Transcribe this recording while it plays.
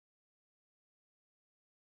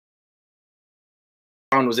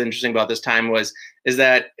found was interesting about this time is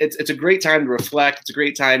that it's a great time to reflect. It's a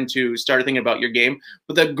great time to start thinking about your game.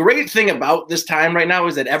 But the great thing about this time right now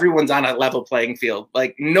is that everyone's on a level playing field.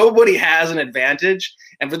 Like nobody has an advantage.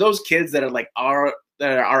 And for those kids that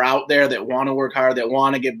are out there that want to work hard, that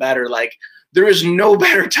want to get better, like there is no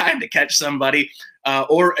better time to catch somebody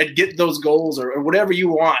or get those goals or whatever you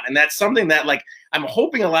want. And that's something that like I'm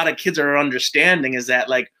hoping a lot of kids are understanding is that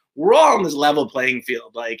like we're all on this level playing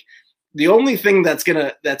field. Like the only thing that's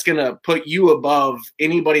gonna put you above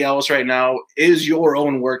anybody else right now is your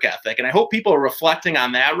own work ethic. And I hope people are reflecting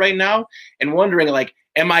on that right now and wondering like,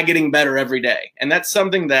 am I getting better every day? And that's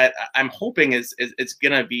something that I'm hoping is it's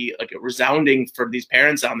gonna be like a resounding for these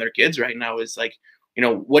parents on their kids right now is like, you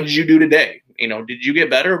know, what did you do today? You know, did you get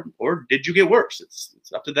better or did you get worse?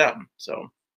 It's up to them. So